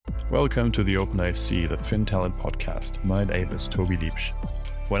Welcome to the OpenIC, the Fin Talent podcast. My name is Toby Liebsch.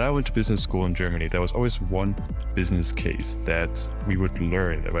 When I went to business school in Germany, there was always one business case that we would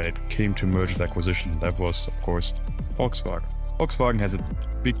learn when it came to mergers and acquisitions. That was, of course, Volkswagen. Volkswagen has a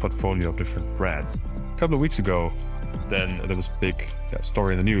big portfolio of different brands. A couple of weeks ago, then there was a big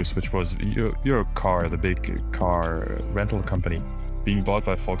story in the news, which was Europcar, the big car rental company, being bought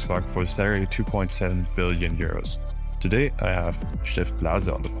by Volkswagen for a staggering 2.7 billion euros. Today, I have Steffen Blase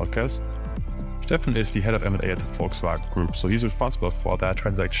on the podcast. Steffen is the head of M&A at the Volkswagen Group, so he's responsible for that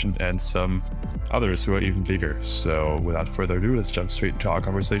transaction and some others who are even bigger. So without further ado, let's jump straight into our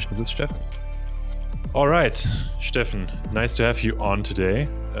conversation with Steffen. All right, Steffen, nice to have you on today.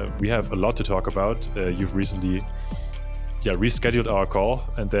 We have a lot to talk about. You've recently rescheduled our call,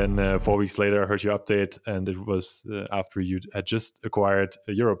 and then 4 weeks later I heard your update, and it was after you had just acquired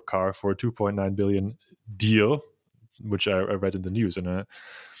a Europcar for a 2.9 billion deal, which I read in the news, and I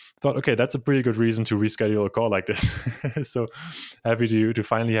thought, okay, that's a pretty good reason to reschedule a call like this. So happy to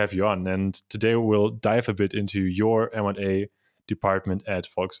finally have you on. And today we'll dive a bit into your M&A department at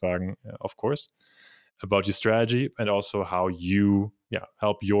Volkswagen, of course, about your strategy and also how you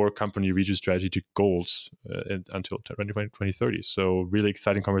help your company reach your strategic goals until 2030. So really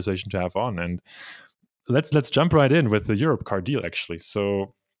exciting conversation to have on. And let's jump right in with the Europcar deal, actually.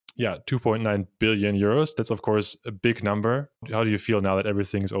 So 2.9 billion euros. That's, of course, a big number. How do you feel now that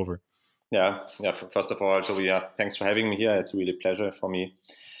everything is over? First of all, Toby, thanks for having me here. It's a really pleasure for me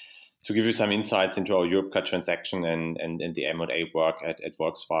to give you some insights into our Europcar transaction and the M&A work at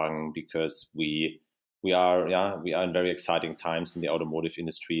Volkswagen, because we are in very exciting times in the automotive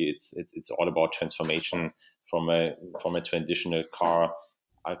industry. It's all about transformation from a traditional car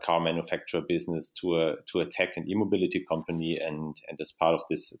manufacturer business to a tech and e-mobility company, and as part of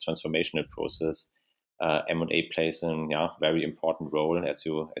this transformational process, M&A plays a very important role, as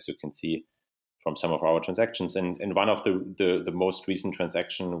you can see from some of our transactions. And one of the most recent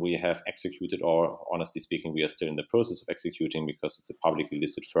transaction we have executed, or honestly speaking, we are still in the process of executing because it's a publicly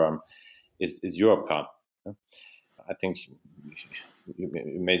listed firm, is Europcar. I think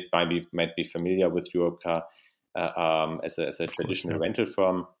you might be familiar with Europcar as a traditional rental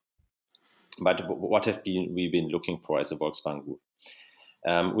firm. But what have we been looking for as a Volkswagen Group?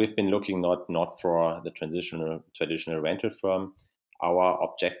 We've been looking not for the traditional rental firm. Our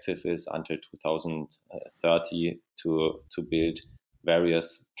objective is until 2030 to build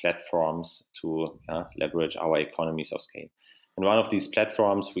various platforms to leverage our economies of scale. And one of these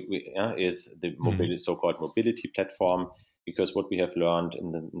platforms is the so-called mobility platform, because what we have learned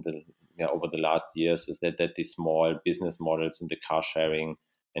over the last years is that the small business models in the car sharing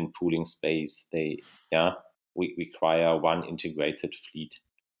and pooling space, we require one integrated fleet.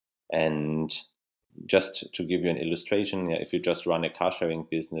 And just to give you an illustration, if you just run a car sharing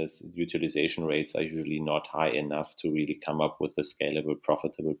business, utilization rates are usually not high enough to really come up with a scalable,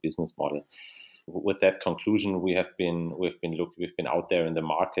 profitable business model. With that conclusion, we've been out there in the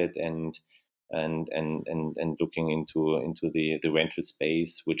market and looking into the rental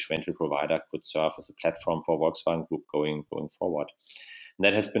space, which rental provider could serve as a platform for Volkswagen Group going forward. And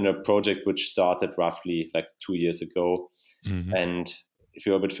that has been a project which started roughly like 2 years ago. Mm-hmm. And if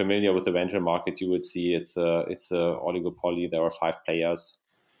you're a bit familiar with the rental market, you would see it's a oligopoly. There are 5 players,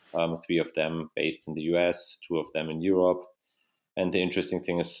 3 of them based in the US, 2 of them in Europe. And the interesting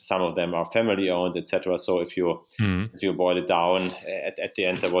thing is some of them are family owned, etc. So if you boil it down, at the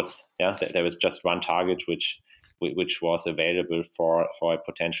end there was just one target which was available for a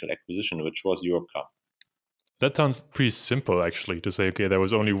potential acquisition, which was Europcar. That sounds pretty simple, actually, to say, okay, there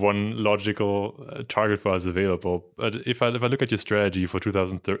was only one logical target for us available. But if I look at your strategy for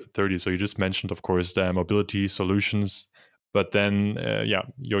 2030, so you just mentioned, of course, the mobility solutions, but then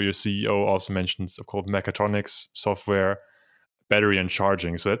your CEO also mentions, of course, mechatronics, software, battery and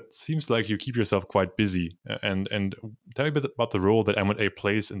charging. So it seems like you keep yourself quite busy. And tell me a bit about the role that M&A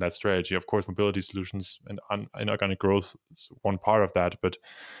plays in that strategy. Of course, mobility solutions and inorganic growth is one part of that, but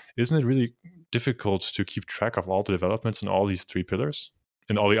isn't it really difficult to keep track of all the developments in all these 3 pillars?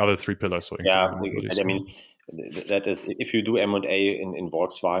 In all the other 3 pillars? So I mean, that is, if you do M&A in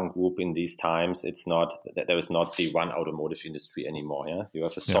Volkswagen Group in these times, there is not the one automotive industry anymore. Yeah, you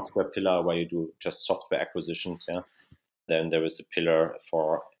have a software pillar where you do just software acquisitions. Yeah. Then there is a pillar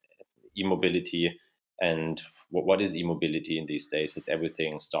for e-mobility. And what is e-mobility in these days? It's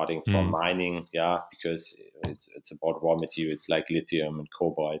everything starting from mining, because it's about raw materials like lithium and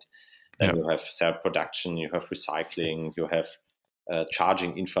cobalt. Then you have cell production, you have recycling, you have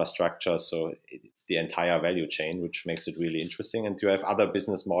charging infrastructure. So it's the entire value chain, which makes it really interesting. And you have other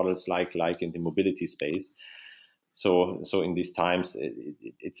business models like in the mobility space, So in these times,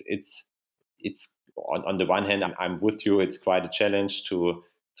 it's on the one hand, I'm with you. It's quite a challenge to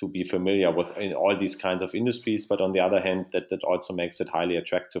be familiar with in all these kinds of industries, but on the other hand, that also makes it highly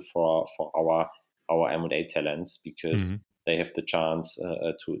attractive for our M&A talents, because they have the chance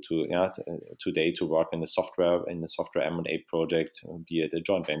today to work in the software M&A project, be it a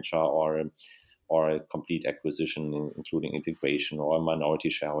joint venture or a complete acquisition, including integration or a minority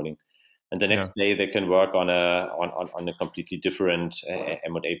shareholding. And the next day they can work on a completely different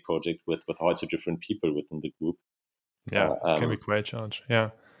M&A project with also different people within the group. Yeah, this can be quite a challenge. Yeah,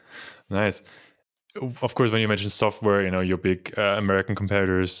 nice. Of course, when you mention software, your big American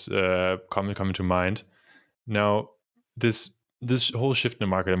competitors come to mind. Now, this whole shift in the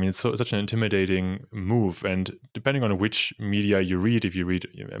market, I mean, it's such an intimidating move. And depending on which media you read, if you read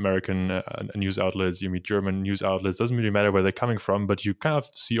American news outlets, you read German news outlets, doesn't really matter where they're coming from, but you kind of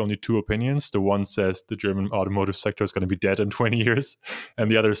see only two opinions. The one says the German automotive sector is going to be dead in 20 years.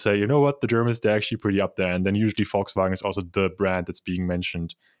 And the others say, you know what, the Germans, they're actually pretty up there. And then usually Volkswagen is also the brand that's being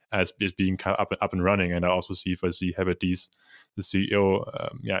mentioned as being up and running. And I also see, if I see Herbert Diess, the CEO,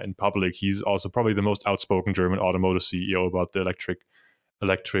 in public, he's also probably the most outspoken German automotive CEO about the electric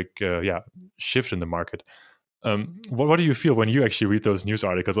shift in the market. What do you feel when you actually read those news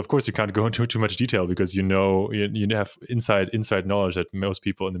articles? Of course, you can't go into too much detail because you have inside knowledge that most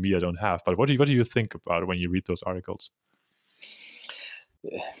people in the media don't have. But what do you think about it when you read those articles?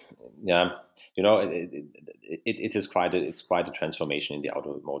 Yeah, it's quite a transformation in the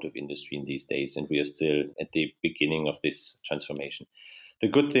automotive industry in these days, and we are still at the beginning of this transformation. The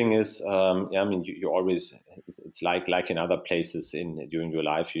good thing is, you always, it's like in other places during your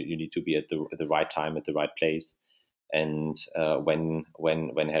life, you need to be at the right time at the right place. And when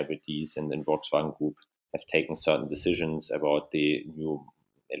Herbert Diess and Volkswagen Group have taken certain decisions about the new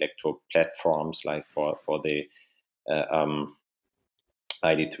electro platforms, like for the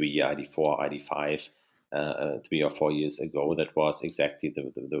ID3, ID4, ID5, 3 or 4 years ago, that was exactly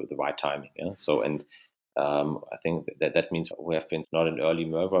the right timing. Yeah? So, and I think that means we have been not an early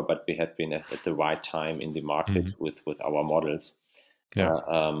mover, but we have been at the right time in the market with our models. Yeah.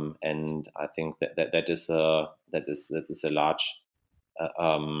 And I think that is a large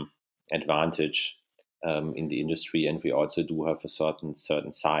advantage in the industry, and we also do have a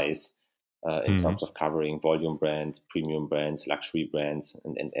certain size in terms of covering volume brands, premium brands, luxury brands,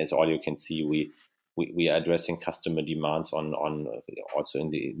 and as all you can see, we are addressing customer demands on also in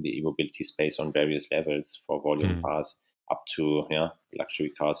the e-mobility space on various levels, for volume cars up to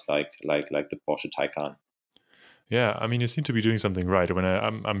luxury cars like the Porsche Taycan. Yeah, I mean, you seem to be doing something right. When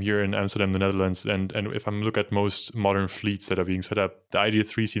I'm here in Amsterdam, the Netherlands, and if I look at most modern fleets that are being set up, the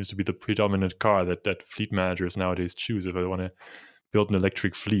ID3 seems to be the predominant car that fleet managers nowadays choose if they want to build an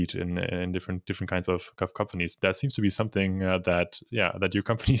electric fleet in different kinds of companies. That seems to be something that your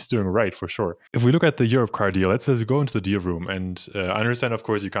company is doing right, for sure. If we look at the Europcar deal, let's go into the deal room. And I understand, of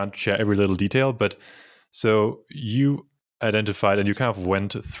course, you can't share every little detail, but so you identified and you kind of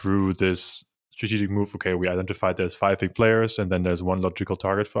went through this strategic move. Okay, we identified there's 5 big players and then there's one logical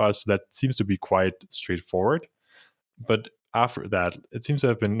target for us. So that seems to be quite straightforward. But after that, it seems to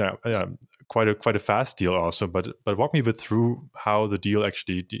have been quite a fast deal also. But walk me a bit through how the deal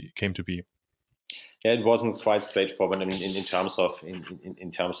actually came to be. Yeah, it wasn't quite straightforward. I mean, in terms of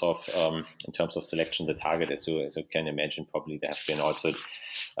selection, the target, as you can imagine, probably there have been also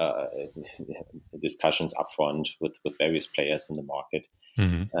discussions upfront with various players in the market.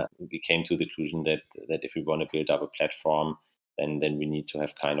 We came to the conclusion that if we want to build up a platform, then we need to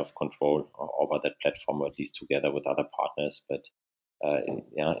have kind of control over that platform, or at least together with other partners. But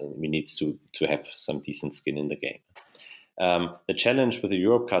we need to have some decent skin in the game. The challenge with the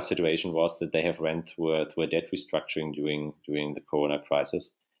Europcar situation was that they have ran through a debt restructuring during the Corona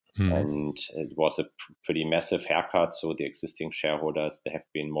crisis, and it was a pretty massive haircut. So the existing shareholders, they have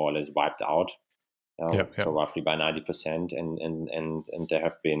been more or less wiped out, so roughly by 90%, and there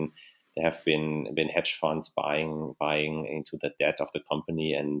have been hedge funds buying into the debt of the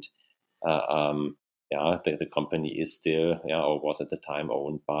company, and the company is still or was at the time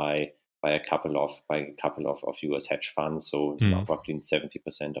owned by a couple of US hedge funds. So roughly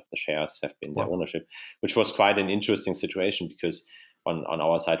 70% of the shares have been their ownership, which was quite an interesting situation, because on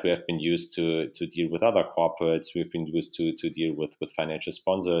our side we have been used to deal with other corporates, we've been used to deal with financial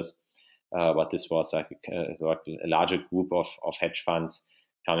sponsors, but this was like a larger group of hedge funds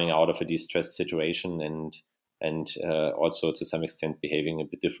coming out of a distressed situation, and also to some extent behaving a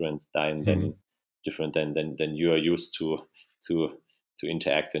bit different than you are used to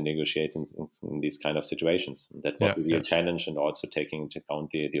interact and negotiate in these kind of situations. And that was a real challenge, and also taking into account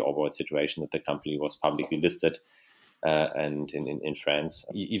the overall situation that the company was publicly listed, and in France.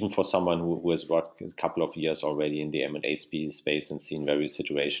 Even for someone who has worked a couple of years already in the M&A space and seen various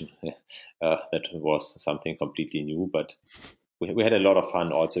situations, that was something completely new. But we had a lot of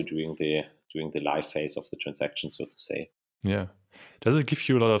fun also during the live phase of the transaction, so to say. Yeah. Does it give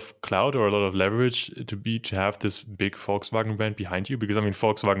you a lot of clout or a lot of leverage to have this big Volkswagen brand behind you? Because I mean,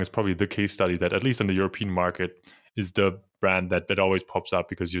 Volkswagen is probably the case study that, at least in the European market, is the brand that always pops up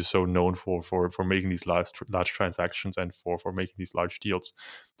because you're so known for making these large transactions and for making these large deals.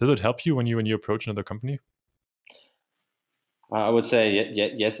 Does it help you when you approach another company? I would say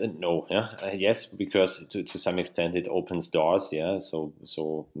yes and no. Yeah, yes, because to some extent it opens doors. Yeah, so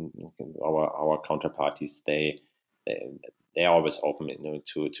our counterparties they are always open,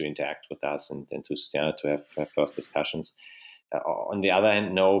 to interact with us and to have first discussions. On the other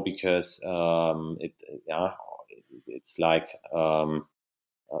hand, no, because it's like to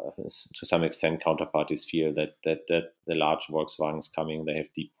some extent counterparties feel that the large Volkswagen is coming. They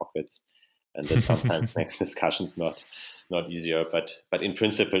have deep pockets, and that sometimes makes discussions not easier. But in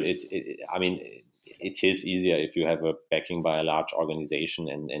principle, it is easier if you have a backing by a large organization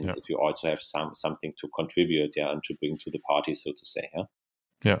and if you also have something to contribute, and to bring to the party, so to say.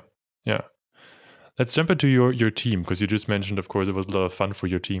 Yeah. Let's jump into your team, because you just mentioned, of course, it was a lot of fun for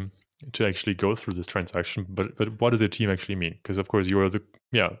your team to actually go through this transaction. But what does a team actually mean? Because of course you are the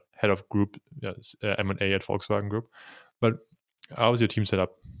head of group M&A at Volkswagen Group. But how is your team set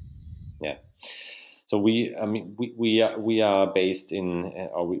up? Yeah. So we are based in,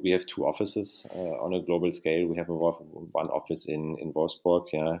 we have two offices on a global scale. We have one office in Wolfsburg,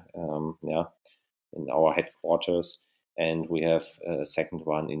 in our headquarters, and we have a second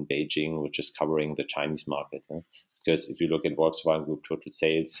one in Beijing, which is covering the Chinese market. Because if you look at Volkswagen Group total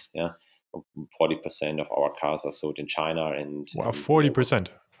sales, 40% of our cars are sold in China, and 40%.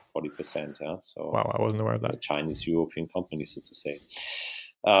 40%, yeah. So wow, I wasn't aware of that. Chinese European companies, so to say.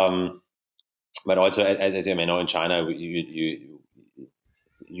 But also, as you may know, in China, you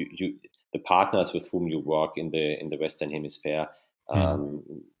the partners with whom you work in the Western Hemisphere,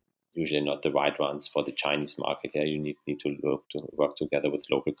 usually not the right ones for the Chinese market. Yeah, you need to work together with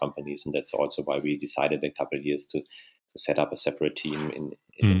local companies, and that's also why we decided a couple of years to set up a separate team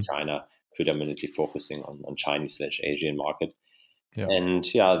in China, predominantly focusing on Chinese/Asian market. Yeah. And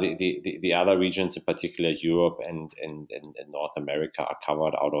the other regions, in particular Europe and North America, are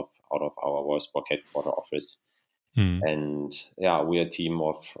covered out of our Wolfsburg headquarter office. And we are a team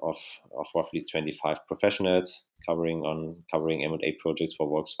of roughly 25 professionals covering M&A projects for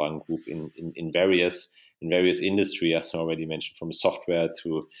Volkswagen Group in various industries, as I already mentioned, from software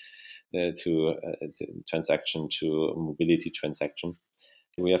to transaction to mobility transaction.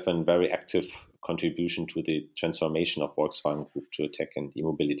 We have a very active contribution to the transformation of Volkswagen Group to a tech and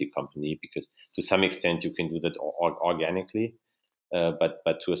e-mobility company, because to some extent you can do that organically,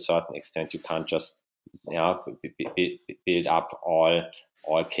 but to a certain extent you can't just build up all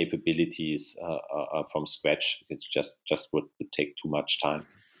capabilities from scratch. It just would take too much time.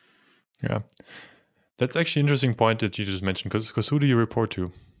 Yeah, that's actually an interesting point that you just mentioned, because who do you report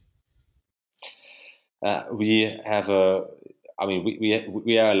to? We have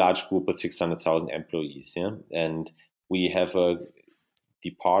we are a large group with 600,000 employees, and we have a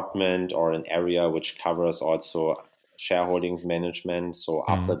department or an area which covers also shareholdings management. So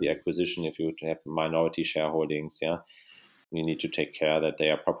after the acquisition, if you have minority shareholdings, you need to take care that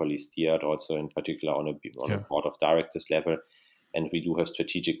they are properly steered, also in particular on a board of directors level. And we do have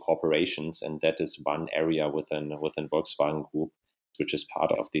strategic corporations, and that is one area within Volkswagen Group, which is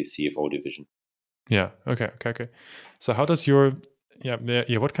part of the CFO division. Yeah. Okay. So how does your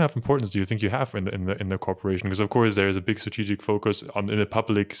what kind of importance do you think you have in the corporation? Because of course there is a big strategic focus in the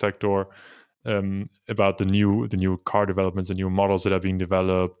public sector about the new car developments, the new models that are being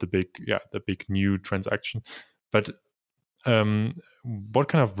developed, the big new transaction. But what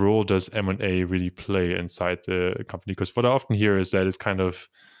kind of role does M&A really play inside the company? Because what I often hear is that it's kind of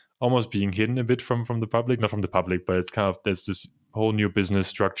almost being hidden a bit from the public, not from the public, but it's kind of, there's this whole new business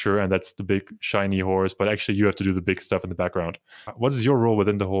structure, and that's the big shiny horse, but actually you have to do the big stuff in the background. What is your role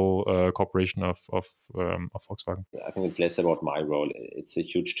within the whole corporation of Volkswagen? I think it's less about my role. It's a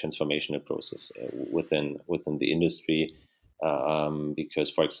huge transformational process within the industry,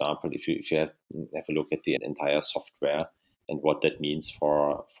 because, for example, if you have a look at the entire software and what that means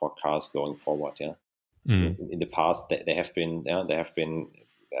for cars going forward, in the past there have been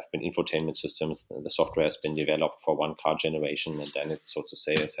infotainment systems. The software has been developed for one car generation, and then it, so to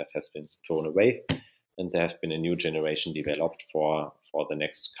say, has been thrown away, and there has been a new generation developed for the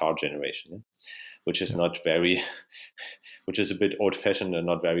next car generation, which is not very which is a bit old-fashioned and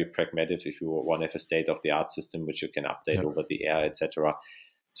not very pragmatic. If you want to have a state-of-the-art system which you can update over the air, etc.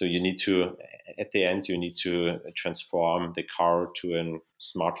 So you need to, at the end, you need to transform the car to a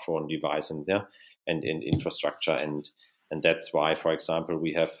smartphone device and infrastructure, and that's why, for example,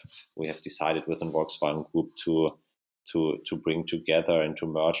 we have decided within Volkswagen Group to bring together and to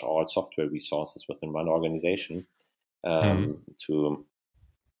merge all software resources within one organization, to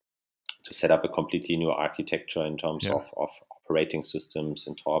set up a completely new architecture in terms of operating systems,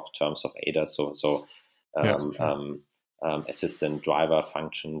 in terms of ADAS, assistant driver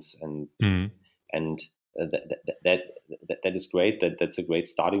functions, and that is great. That's a great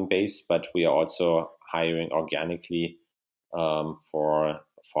starting base, but we are also hiring organically for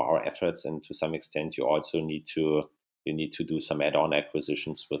our efforts, and to some extent you also need to do some add-on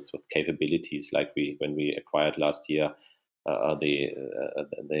acquisitions with capabilities, like when we acquired last year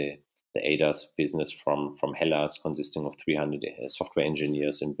the ADAS business from Hellas, consisting of 300 software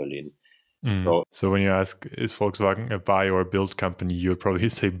engineers in Berlin. So when you ask, is Volkswagen a buy or a build company, you would probably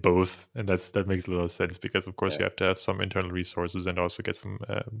say both, and that makes a lot of sense, because of course you have to have some internal resources and also get some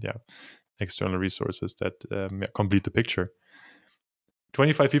external resources that complete the picture.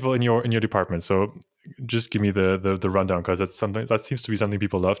 25 people in your department. So just give me the rundown, because that's something that seems to be something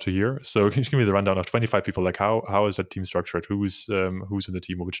people love to hear. So can you give me the rundown of 25 people? Like how is that team structured? Who's in the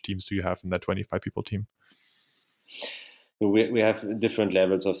team, or which teams do you have in that 25 people team? We have different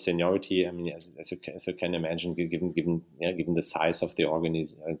levels of seniority. I mean, as you can imagine, given the size of the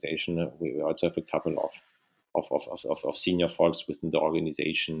organization, we also have a couple of senior folks within the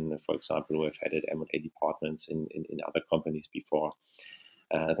organization. For example, we've headed M&A departments in other companies before.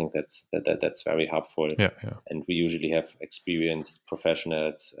 I think that's very helpful. And we usually have experienced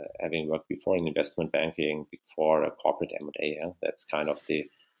professionals, having worked before in investment banking, before a corporate M&A. That's kind of the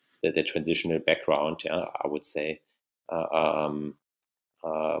transitional background. I would say.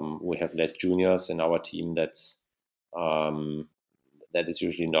 We have less juniors in our team. That is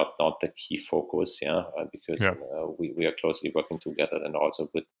usually not the key focus, because we are closely working together, and also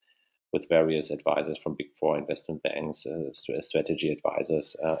with various advisors from Big Four investment banks, strategy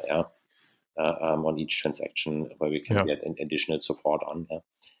advisors, on each transaction where we can get additional support on.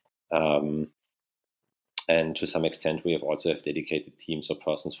 And to some extent, we have dedicated teams or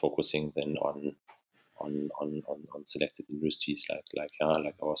persons focusing then on selected industries, like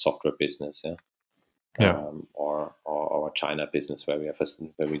our software business, or our China business, where we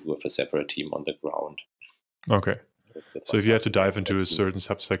do have a separate team on the ground. Okay. So if you have to dive into a certain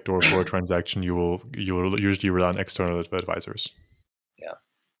subsector for a transaction, you will usually rely on external advisors. Yeah.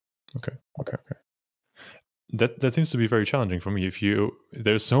 Okay. That seems to be very challenging for me.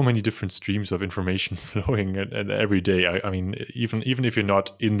 There's so many different streams of information flowing and every day. I mean, even if you're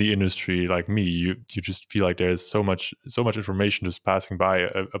not in the industry like me, you just feel like there's so much information just passing by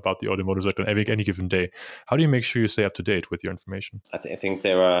about the automotive sector any given day. How do you make sure you stay up to date with your information? I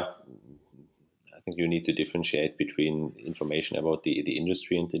think you need to differentiate between information about the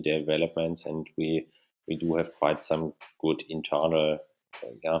industry and the developments, and we do have quite some good internal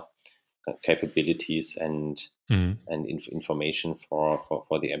capabilities and information for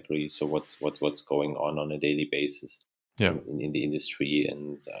the employees. So what's going on a daily basis in the industry,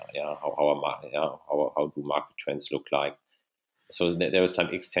 and how do market trends look like? So there was some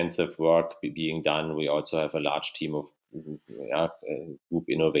extensive work being done. We also have a large team of group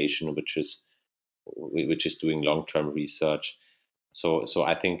innovation, which is doing long-term research. So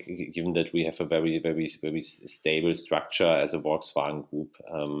I think, given that we have a very, very, very stable structure as a Volkswagen Group,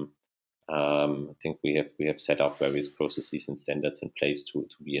 I think we have set up various processes and standards in place to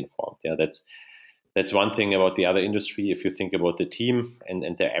be informed. That's one thing about the other industry. If you think about the team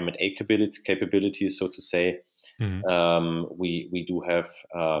and their M&A capabilities, so to say, we do have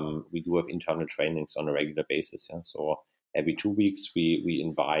internal trainings on a regular basis. So every 2 weeks, we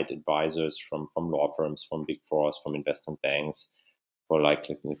invite advisors from law firms, from Big Fours, from investment banks, for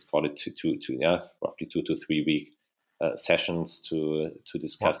let's call it roughly 2 to 3 week sessions to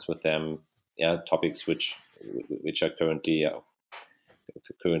discuss with them topics which are currently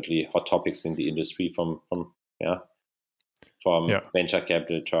hot topics in the industry, from venture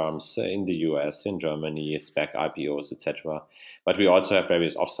capital terms in the US, in Germany, SPAC IPOs, etc. But we also have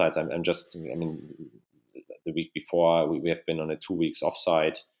various offsites. The week before, we have been on a 2 weeks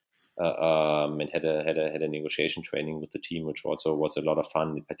offsite, and had a negotiation training with the team, which also was a lot of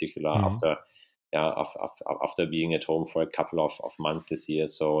fun, in particular after being at home for a couple of months this year.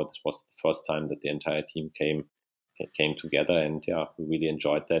 So this was the first time that the entire team came together, and we really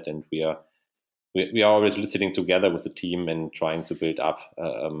enjoyed that. And we are always listening together with the team and trying to build up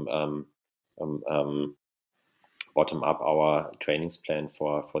bottom up our trainings plan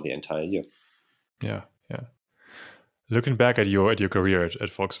for the entire year. Yeah. Looking back at your career at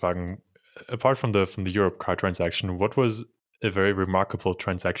Volkswagen, apart from the Europcar transaction, what was a very remarkable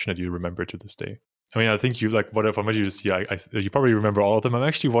transaction that you remember to this day? I mean, I think you like whatever from what you see, you probably remember all of them. I'm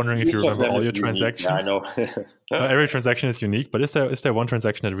actually wondering if you remember all your transactions. Yeah, I know. Every transaction is unique, but is there one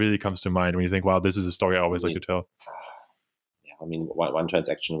transaction that really comes to mind when you think, wow, this is a story I always like to tell? Yeah, I mean, one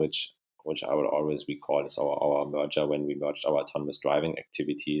transaction which I will always recall is our merger when we merged our autonomous driving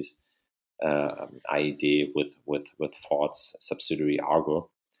activities, IED with Ford's subsidiary Argo.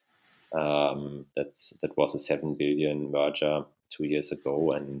 That was a 7 billion merger 2 years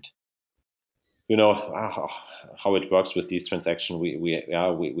ago, and you know how it works with these transactions.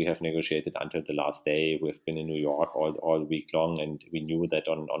 We have negotiated until the last day. We've been in New York all week long, and we knew that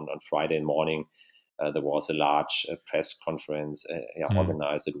on Friday morning there was a large press conference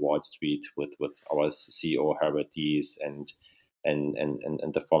organized at Wall Street with our CEO Herbert Diess and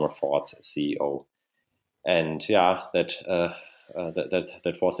the former Ford CEO, and that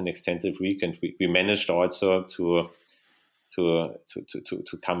was an extensive week, and we managed also to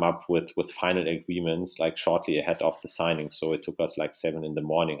come up with final agreements like shortly ahead of the signing. So it took us like 7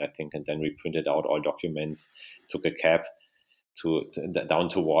 a.m, I think, and then we printed out all documents, took a cab down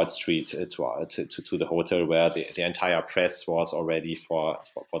to Wall Street to the hotel where the entire press was already for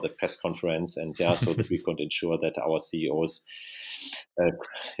the press conference, and so that we could ensure that our CEOs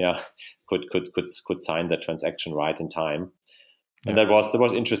could sign the transaction right in time. And that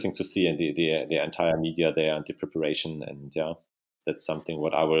was interesting to see in the entire media there and the preparation, and that's something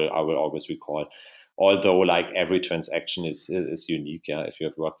what I will always recall. Although like every transaction is unique, if you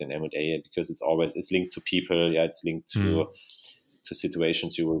have worked in M&A, because it's linked to people, it's linked to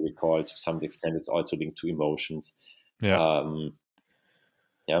situations you will recall. To some extent, it's also linked to emotions. Is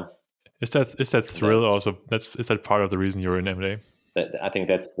that thrill also? Is that part of the reason you're in M&A? I think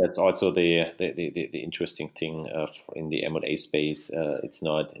that's also the interesting thing in the M&A space. It's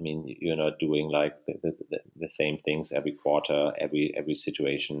not. I mean, you're not doing like the same things every quarter. Every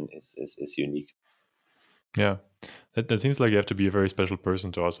situation is unique. Yeah, that seems like you have to be a very special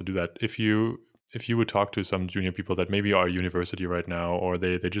person to also do that. If you would talk to some junior people that maybe are at university right now, or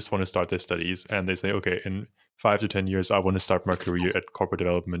they just want to start their studies, and they say, okay, in 5 to 10 years, I want to start my career at corporate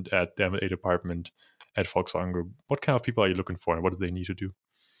development at the M&A department at Volkswagen Group. What kind of people are you looking for, and what do they need to do?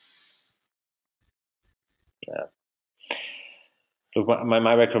 Yeah. Look,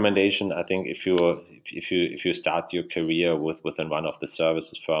 my recommendation, I think, if you start your career within one of the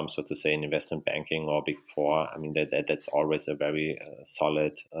services firms, so to say, in investment banking or Big Four, I mean that's always a very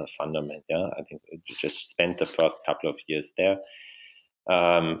solid fundament. Yeah, I think you just spend the first couple of years there.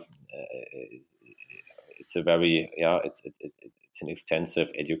 It's a very it's an extensive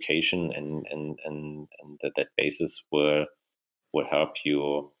education, and that basis will help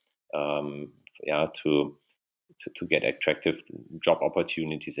you to get attractive job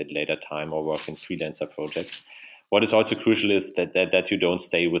opportunities at later time or work in freelancer projects. What is also crucial is that you don't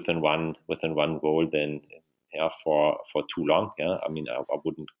stay within one role then for too long. Yeah, I mean I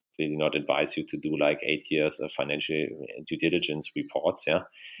wouldn't really not advise you to do like 8 years of financial due diligence reports.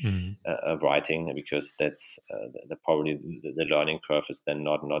 Writing, because that's probably the learning curve is then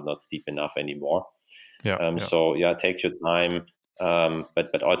not steep enough anymore. So take your time.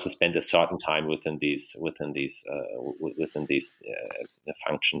 But also spend a certain time within these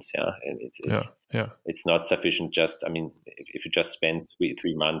functions. It's not sufficient. Just, I mean, if you just spend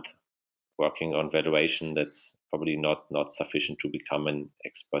 3 months working on valuation, that's probably not sufficient to become an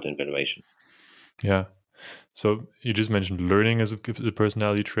expert in valuation. Yeah. So you just mentioned learning as a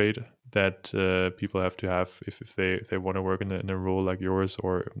personality trait that people have to have if they want to work in a role like yours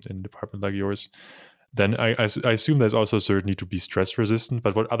or in a department like yours. Then I assume there's also a certain need to be stress resistant,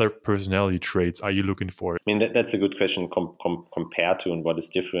 but what other personality traits are you looking for? I mean, that's a good question compared to, and what is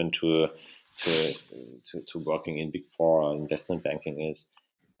different to working in Big Four or investment banking is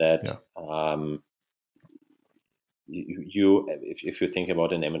that if you think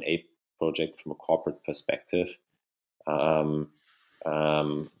about an M&A project from a corporate perspective, that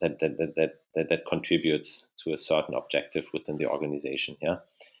contributes to a certain objective within the organization.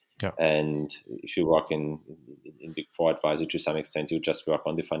 And if you work in Big Four advisory, to some extent, you just work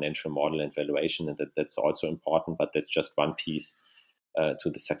on the financial model and valuation, and that's also important, but that's just one piece to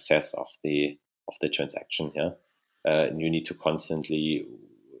the success of the transaction. And you need to constantly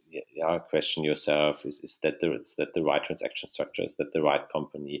question yourself: is that the right transaction structure? Is that the right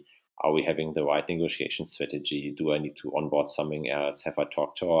company? Are we having the right negotiation strategy? Do I need to onboard something else? Have I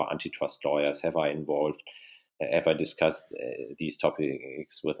talked to our antitrust lawyers? Have I involved ever discussed these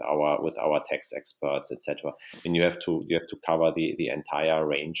topics with our tax experts, etc. And you have to cover the entire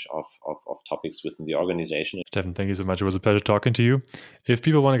range of topics within the organization. Steffen, thank you so much. It was a pleasure talking to you. If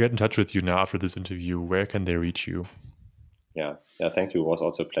people want to get in touch with you now after this interview, where can they reach you? Yeah, thank you. It was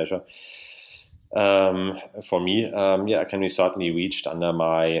also a pleasure. For me, I can be certainly reached under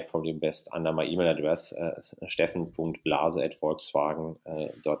my email address,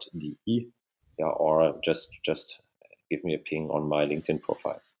 steffen.blase@volkswagen.de, or just give me a ping on my LinkedIn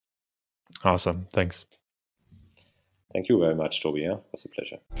profile. Awesome. Thanks. Thank you very much, Toby. Yeah, it was a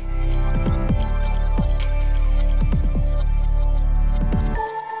pleasure.